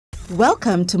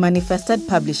Welcome to Manifested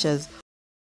Publishers.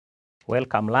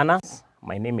 Welcome learners,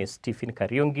 my name is Stephen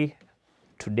Kariungi.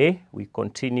 Today we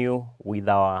continue with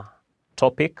our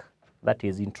topic, that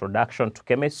is Introduction to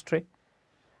Chemistry,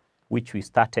 which we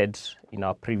started in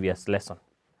our previous lesson.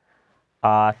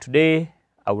 Today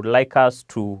I would like us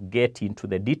to get into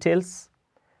the details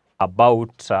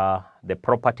about the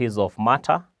properties of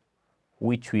matter,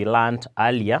 which we learned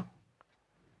earlier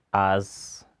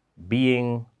as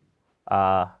being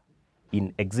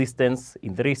in existence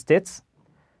in three states,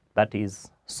 that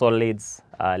is solids,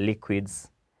 liquids,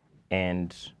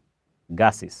 and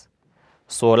gases.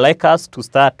 So I'd like us to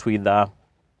start with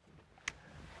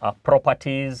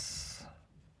properties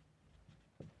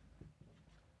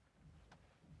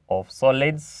of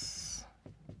solids.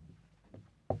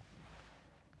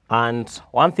 And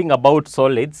one thing about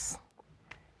solids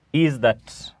is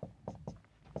that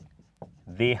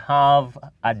they have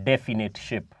a definite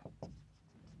shape.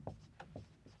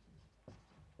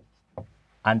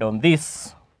 And on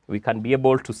this, we can be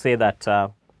able to say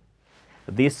that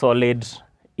this solid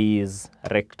is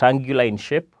rectangular in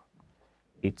shape,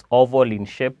 it's oval in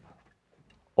shape,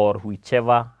 or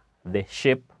whichever the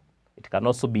shape. It can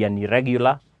also be an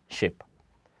irregular shape.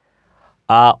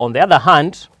 On the other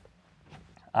hand,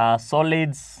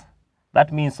 solids,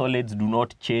 that means solids do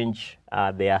not change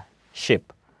their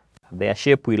shape. Their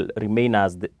shape will remain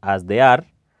as they are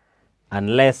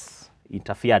unless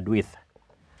interfered with.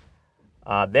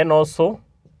 Then also,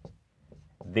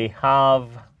 they have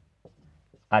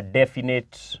a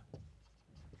definite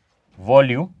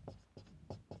volume.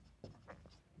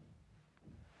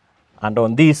 And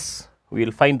on this, we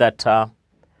will find that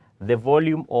the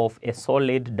volume of a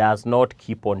solid does not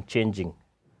keep on changing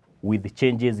with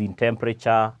changes in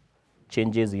temperature,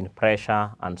 changes in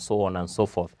pressure, and so on and so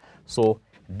forth. So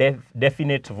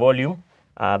definite volume,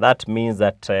 that means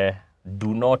that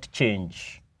do not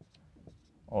change,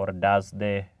 or does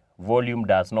the volume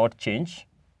does not change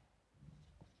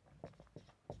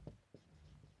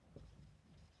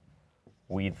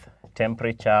with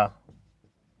temperature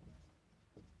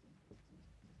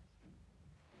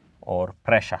or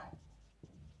pressure.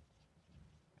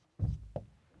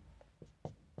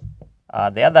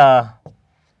 The other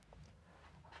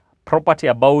property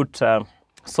about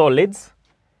solids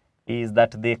is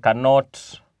that they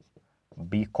cannot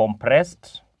be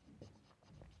compressed.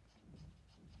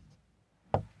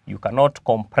 You cannot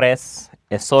compress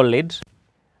a solid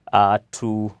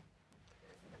to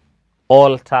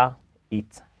alter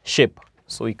its shape.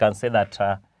 So we can say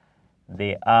that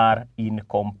they are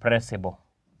incompressible.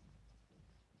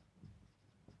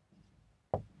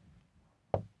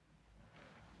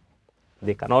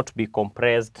 They cannot be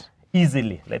compressed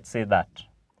easily, let's say that.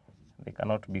 They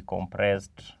cannot be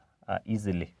compressed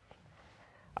easily.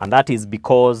 And that is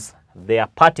because they are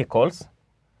particles.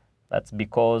 That's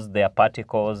because their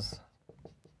particles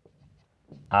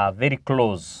are very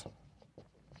close.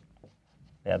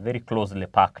 They are very closely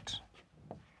packed.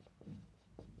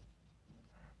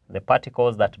 The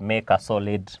particles that make a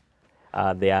solid,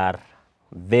 they are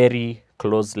very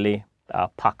closely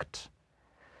packed.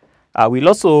 We'll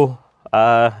also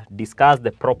discuss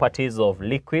the properties of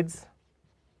liquids.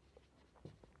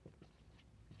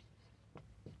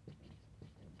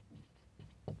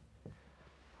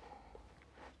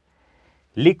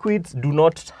 Liquids do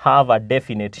not have a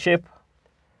definite shape,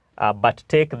 but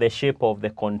take the shape of the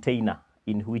container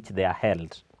in which they are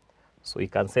held. So you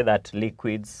can say that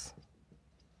liquids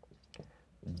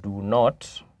do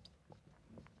not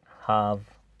have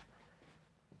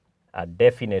a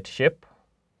definite shape,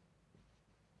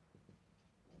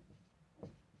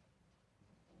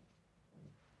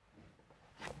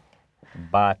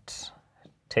 but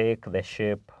take the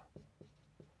shape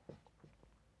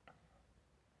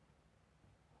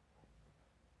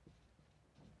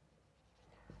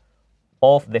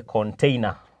of the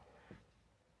container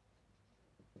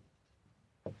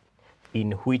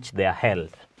in which they are held.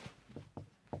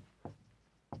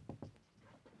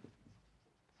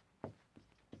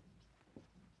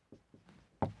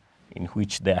 In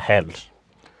which they are held.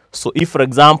 So if, for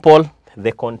example,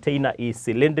 the container is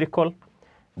cylindrical,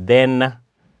 then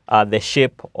the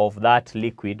shape of that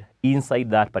liquid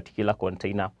inside that particular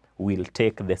container will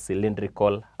take the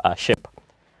cylindrical shape.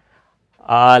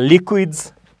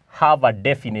 Liquids have a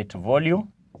definite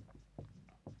volume.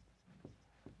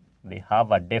 They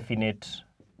have a definite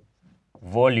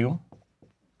volume,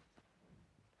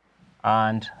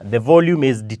 and the volume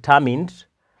is determined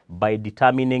by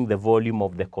determining the volume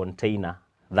of the container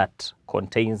that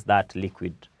contains that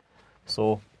liquid.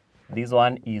 So this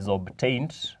one is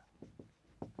obtained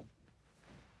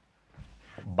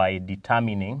by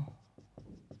determining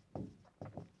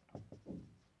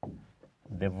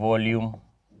the volume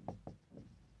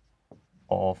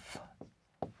of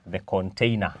the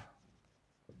container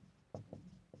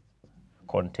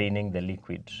containing the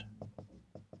liquid.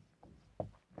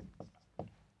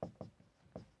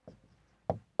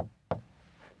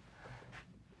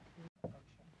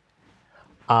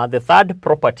 The third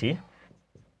property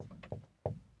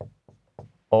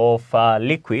of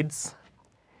liquids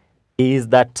is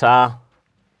that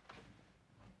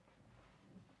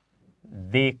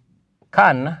they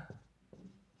can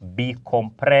be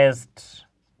compressed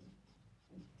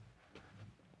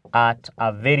at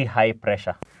a very high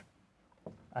pressure.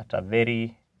 At a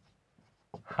very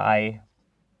high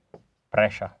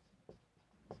pressure.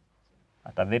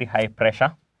 At a very high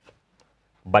pressure.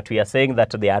 But we are saying that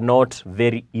they are not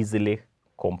very easily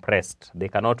compressed. They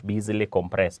cannot be easily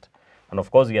compressed. And of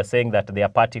course, we are saying that their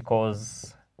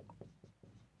particles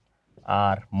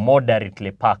are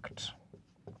moderately packed.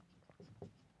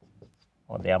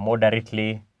 Or they are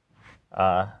moderately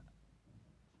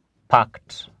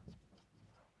packed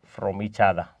from each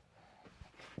other.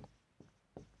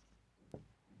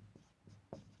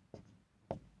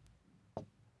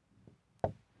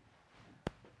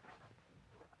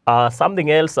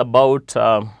 Something else about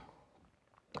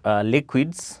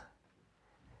liquids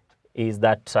is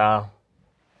that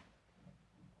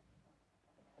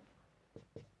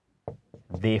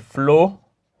they flow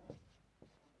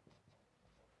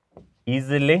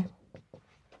easily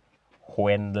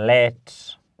when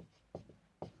let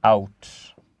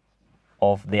out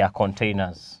of their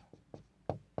containers.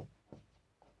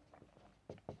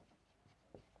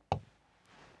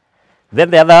 Then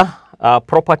the other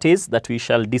properties that we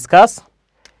shall discuss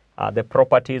are the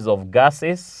properties of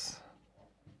gases.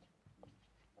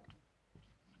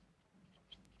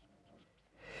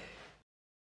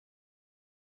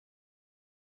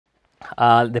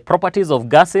 The properties of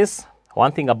gases,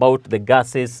 one thing about the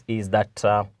gases is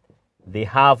that they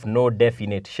have no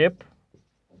definite shape.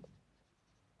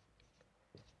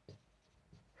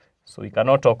 So we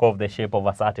cannot talk of the shape of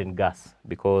a certain gas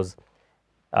because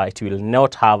it will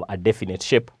not have a definite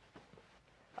shape.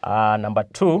 Number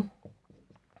two,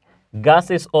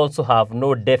 gases also have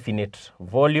no definite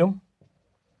volume.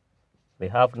 They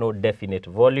have no definite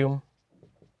volume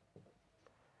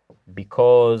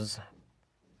because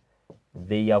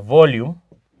their volume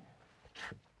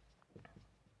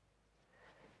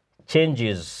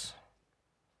changes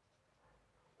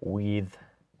with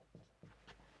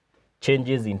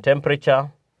changes in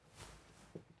temperature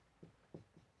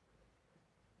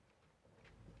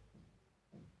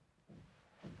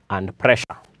and pressure.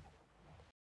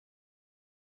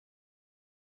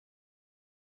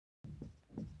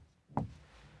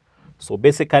 So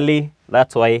basically,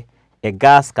 that's why a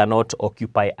gas cannot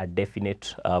occupy a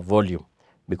definite volume,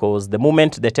 because the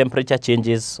moment the temperature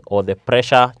changes or the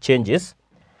pressure changes,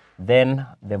 then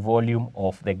the volume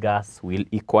of the gas will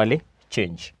equally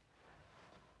change.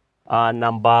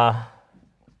 Number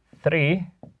three,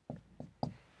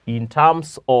 in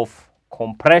terms of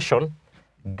compression,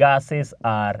 gases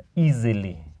are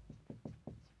easily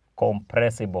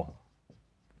compressible.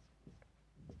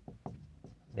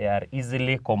 They are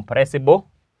easily compressible.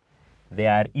 They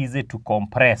are easy to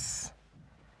compress.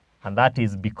 And that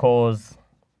is because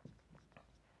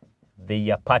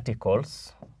their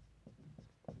particles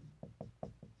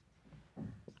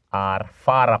are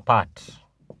far apart.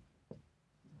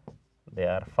 They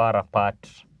are far apart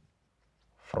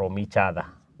from each other.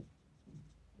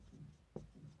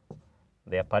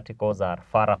 Their particles are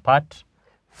far apart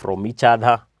from each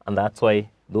other, and that's why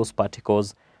those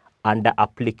particles, under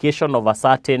application of a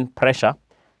certain pressure,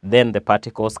 then the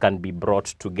particles can be brought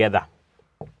together.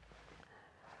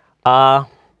 The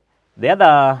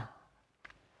other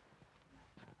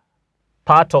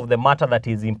part of the matter that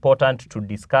is important to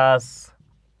discuss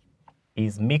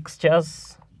is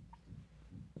mixtures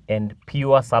and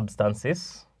pure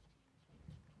substances.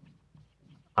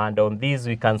 And on these,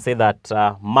 we can say that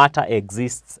matter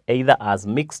exists either as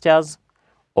mixtures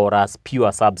or as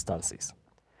pure substances.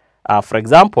 For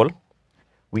example,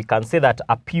 we can say that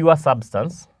a pure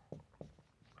substance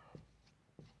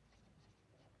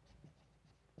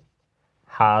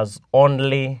has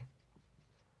only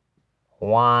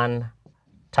one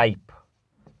type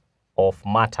of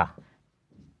matter.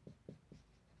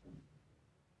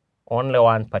 Only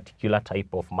one particular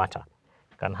type of matter.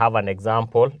 You can have an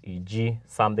example, e.g.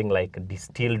 something like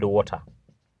distilled water.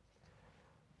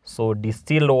 So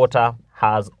distilled water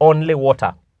has only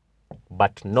water,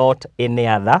 but not any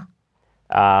other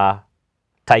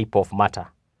type of matter.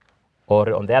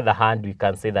 Or on the other hand, we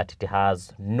can say that it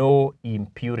has no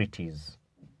impurities.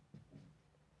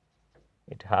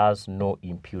 It has no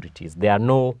impurities. There are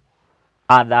no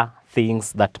other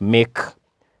things that make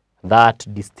that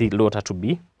distilled water to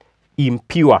be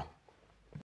impure.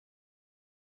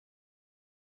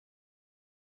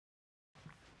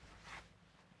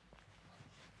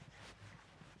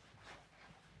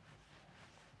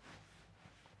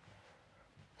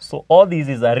 So all this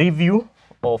is a review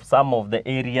of some of the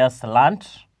areas learned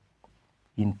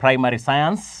in primary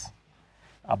science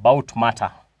about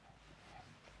matter.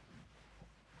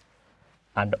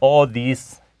 And all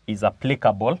this is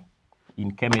applicable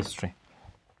in chemistry.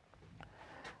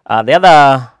 The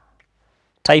other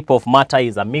type of matter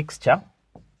is a mixture.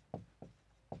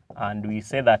 And we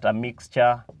say that a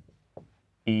mixture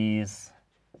is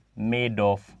made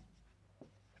of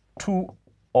two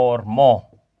or more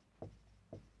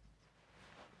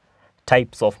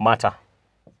types of matter.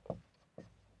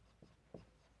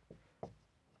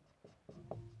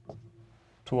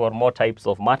 Two or more types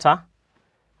of matter.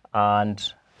 And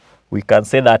we can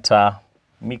say that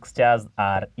mixtures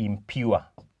are impure.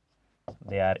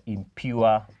 They are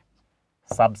impure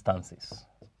substances.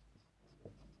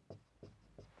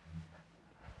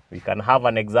 We can have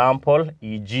an example,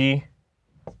 e.g.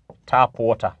 tap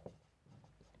water.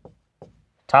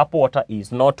 Tap water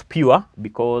is not pure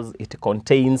because it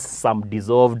contains some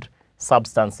dissolved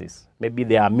substances. Maybe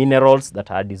there are minerals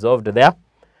that are dissolved there,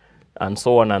 and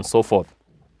so on and so forth.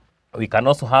 We can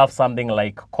also have something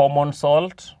like common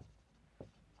salt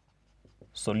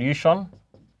solution.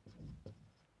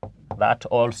 That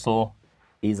also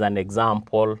is an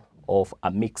example of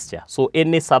a mixture. So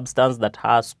any substance that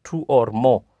has two or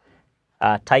more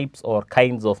types or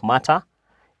kinds of matter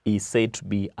is said to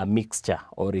be a mixture,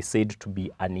 or is said to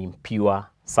be an impure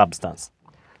substance.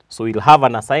 So we'll have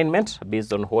an assignment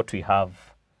based on what we have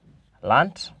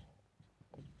learned.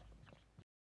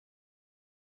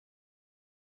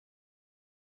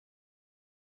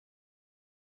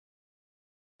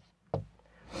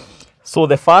 So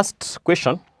the first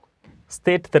question,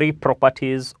 state three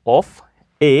properties of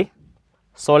A,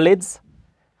 solids,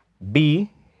 B,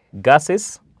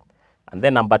 gases, and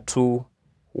then number two,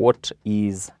 what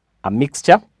is a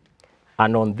mixture?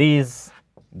 And on these,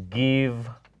 give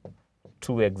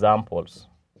two examples.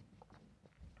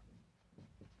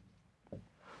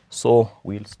 So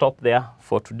we'll stop there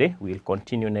for today. We'll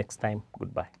continue next time.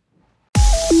 Goodbye.